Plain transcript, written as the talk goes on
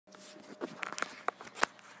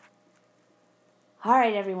All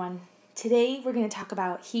right, everyone. Today we're going to talk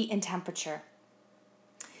about heat and temperature.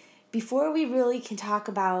 Before we really can talk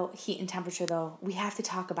about heat and temperature, though, we have to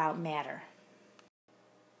talk about matter.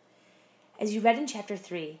 As you read in Chapter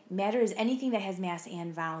 3, matter is anything that has mass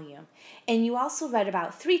and volume. And you also read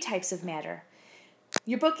about 3 types of matter.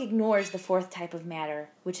 Your book ignores the 4th type of matter,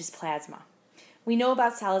 which is plasma. We know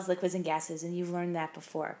about solids, liquids, and gases, and you've learned that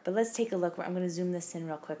before. But let's take a look. I'm going to zoom this in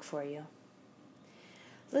real quick for you.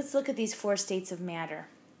 Let's look at these 4 states of matter.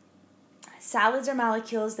 Solids are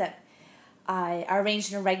molecules that are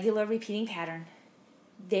arranged in a regular repeating pattern.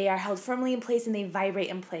 They are held firmly in place and they vibrate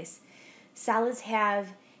in place. Solids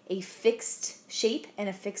have a fixed shape and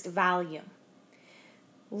a fixed volume.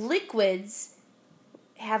 Liquids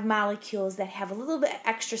have molecules that have a little bit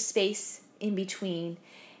extra space in between.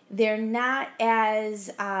 They're not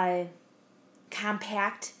as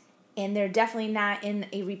compact, and they're definitely not in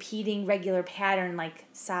a repeating regular pattern like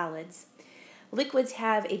solids. Liquids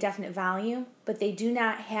have a definite volume, but they do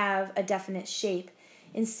not have a definite shape.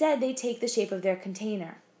 Instead, they take the shape of their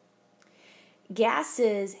container.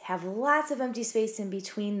 Gases have lots of empty space in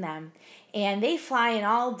between them, and they fly in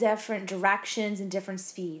all different directions and different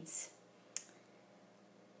speeds.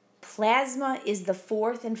 Plasma is the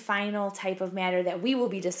 4th and final type of matter that we will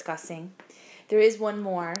be discussing. There is one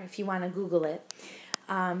more if you want to Google it.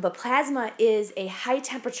 But plasma is a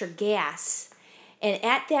high-temperature gas. And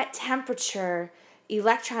at that temperature,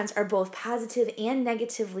 electrons are both positive and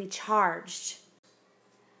negatively charged.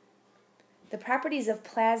 The properties of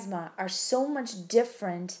plasma are so much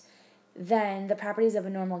different than the properties of a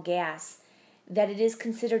normal gas that it is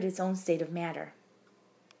considered its own state of matter.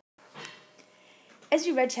 As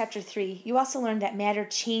you read Chapter 3, you also learned that matter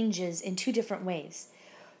changes in 2 different ways.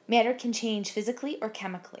 Matter can change physically or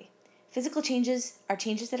chemically. Physical changes are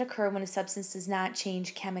changes that occur when a substance does not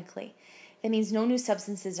change chemically. That means no new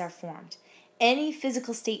substances are formed. Any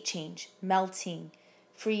physical state change, melting,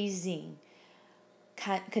 freezing,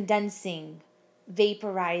 condensing,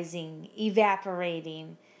 vaporizing,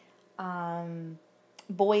 evaporating,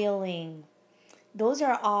 boiling, those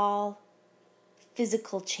are all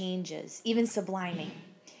physical changes, even subliming.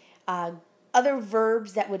 Other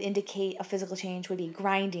verbs that would indicate a physical change would be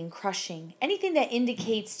grinding, crushing, anything that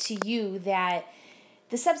indicates to you that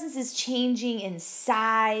the substance is changing in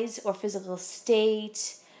size or physical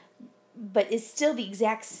state, but is still the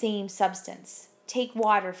exact same substance. Take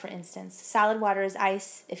water, for instance. Solid water is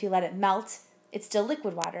ice. If you let it melt, it's still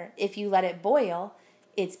liquid water. If you let it boil,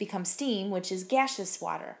 it's become steam, which is gaseous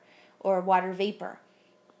water or water vapor.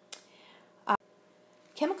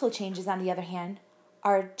 Chemical changes, on the other hand,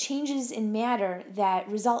 are changes in matter that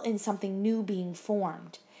result in something new being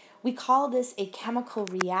formed. We call this a chemical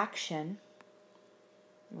reaction.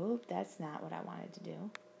 Oop, that's not what I wanted to do.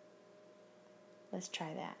 Let's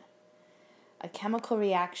try that. A chemical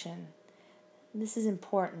reaction. This is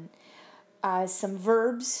important. Some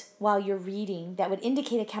verbs while you're reading that would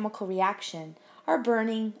indicate a chemical reaction are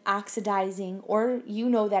burning, oxidizing, or you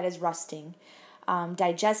know that as rusting,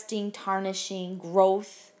 digesting, tarnishing,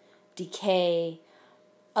 growth, decay,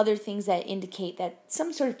 other things that indicate that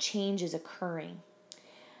some sort of change is occurring.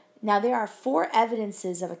 Now, there are 4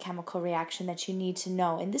 evidences of a chemical reaction that you need to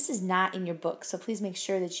know, and this is not in your book, so please make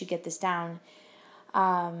sure that you get this down.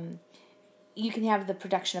 You can have the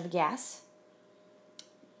production of a gas,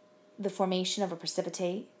 the formation of a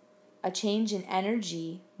precipitate, a change in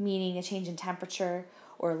energy, meaning a change in temperature,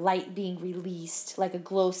 or light being released, like a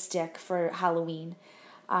glow stick for Halloween.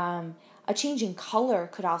 A change in color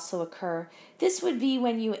could also occur. This would be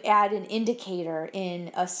when you add an indicator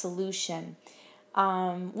in a solution.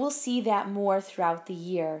 We'll see that more throughout the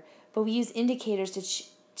year, but we use indicators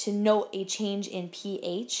to note a change in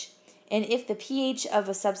pH. And if the pH of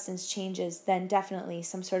a substance changes, then definitely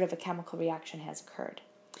some sort of a chemical reaction has occurred.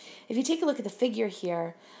 If you take a look at the figure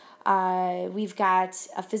here, we've got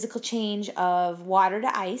a physical change of water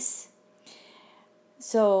to ice.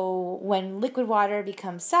 So when liquid water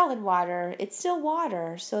becomes solid water, it's still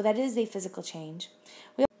water, so that is a physical change.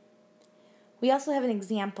 We also have an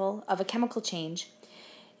example of a chemical change.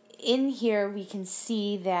 In here we can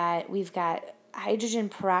see that we've got hydrogen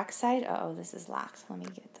peroxide. Oh, this is locked. Let me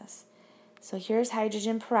get this. So here's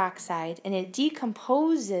hydrogen peroxide, and it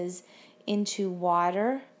decomposes into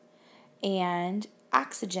water and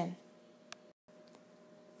oxygen.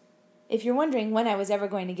 If you're wondering when I was ever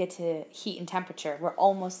going to get to heat and temperature, we're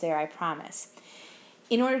almost there, I promise.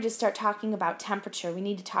 In order to start talking about temperature, we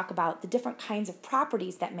need to talk about the different kinds of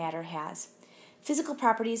properties that matter has. Physical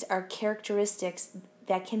properties are characteristics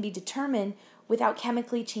that can be determined without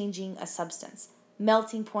chemically changing a substance.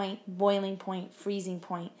 Melting point, boiling point, freezing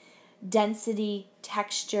point, density,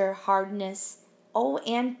 texture, hardness, Oh,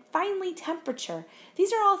 and finally, temperature.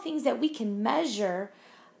 These are all things that we can measure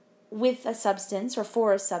with a substance or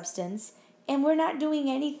for a substance, and we're not doing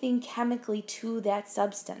anything chemically to that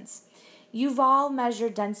substance. You've all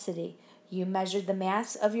measured density. You measured the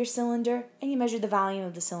mass of your cylinder, and you measured the volume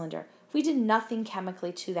of the cylinder. We did nothing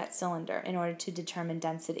chemically to that cylinder in order to determine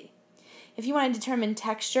density. If you want to determine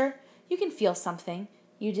texture, you can feel something.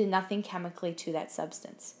 You did nothing chemically to that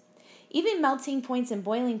substance. Even melting points and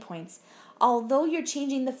boiling points, although you're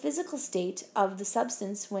changing the physical state of the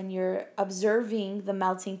substance when you're observing the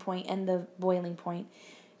melting point and the boiling point,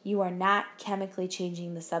 you are not chemically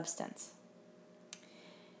changing the substance.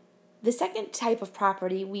 The second type of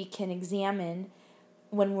property we can examine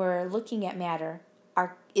when we're looking at matter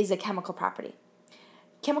is a chemical property.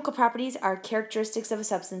 Chemical properties are characteristics of a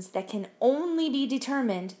substance that can only be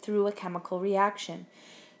determined through a chemical reaction.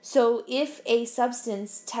 So if a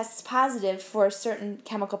substance tests positive for a certain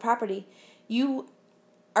chemical property, you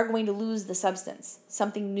are going to lose the substance.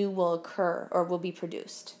 Something new will occur or will be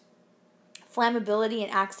produced. Flammability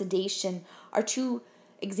and oxidation are two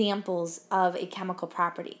examples of a chemical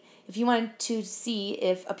property. If you want to see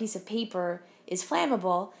if a piece of paper is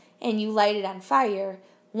flammable and you light it on fire,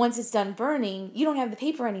 once it's done burning, you don't have the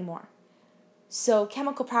paper anymore. So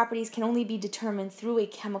chemical properties can only be determined through a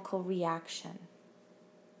chemical reaction.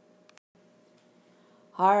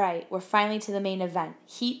 All right, we're finally to the main event,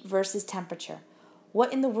 heat versus temperature.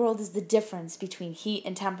 What in the world is the difference between heat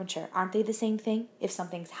and temperature? Aren't they the same thing? If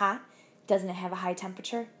something's hot, doesn't it have a high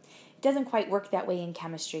temperature? It doesn't quite work that way in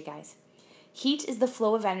chemistry, guys. Heat is the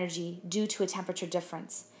flow of energy due to a temperature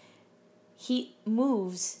difference. Heat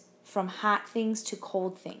moves from hot things to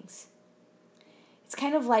cold things. It's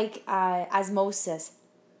kind of like osmosis,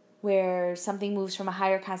 where something moves from a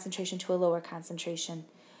higher concentration to a lower concentration.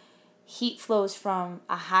 Heat flows from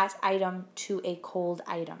a hot item to a cold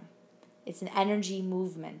item. It's an energy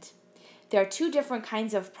movement. There are two different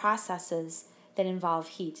kinds of processes that involve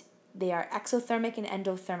heat. They are exothermic and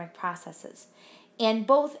endothermic processes. And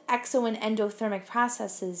both exo and endothermic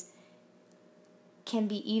processes can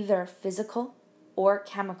be either physical or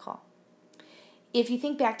chemical. If you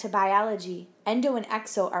think back to biology, endo and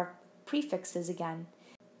exo are prefixes again.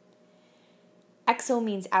 Exo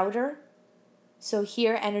means outer, so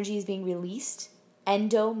here energy is being released.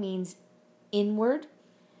 Endo means inward.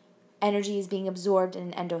 Energy is being absorbed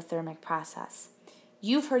in an endothermic process.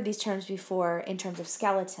 You've heard these terms before in terms of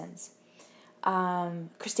skeletons.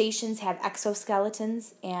 Crustaceans have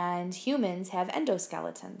exoskeletons and humans have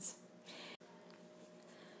endoskeletons.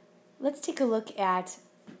 Let's take a look at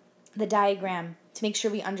the diagram to make sure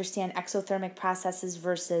we understand exothermic processes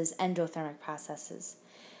versus endothermic processes.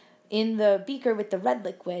 In the beaker with the red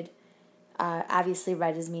liquid, obviously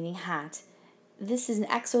red is meaning hot, this is an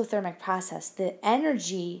exothermic process. The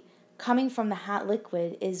energy coming from the hot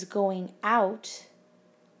liquid is going out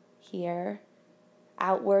here,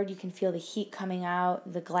 outward. You can feel the heat coming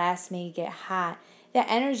out. The glass may get hot. That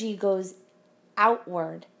energy goes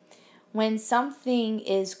outward. When something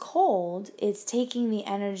is cold, it's taking the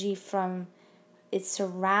energy from its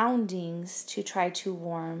surroundings to try to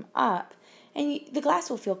warm up, and the glass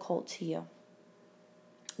will feel cold to you.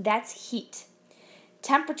 That's heat.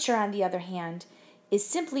 Temperature, on the other hand, is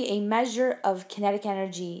simply a measure of kinetic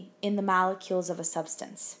energy in the molecules of a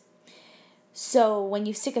substance. So when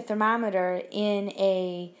you stick a thermometer in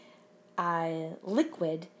a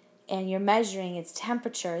liquid and you're measuring its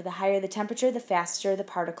temperature, the higher the temperature, the faster the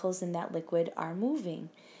particles in that liquid are moving.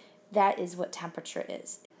 That is what temperature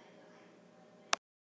is.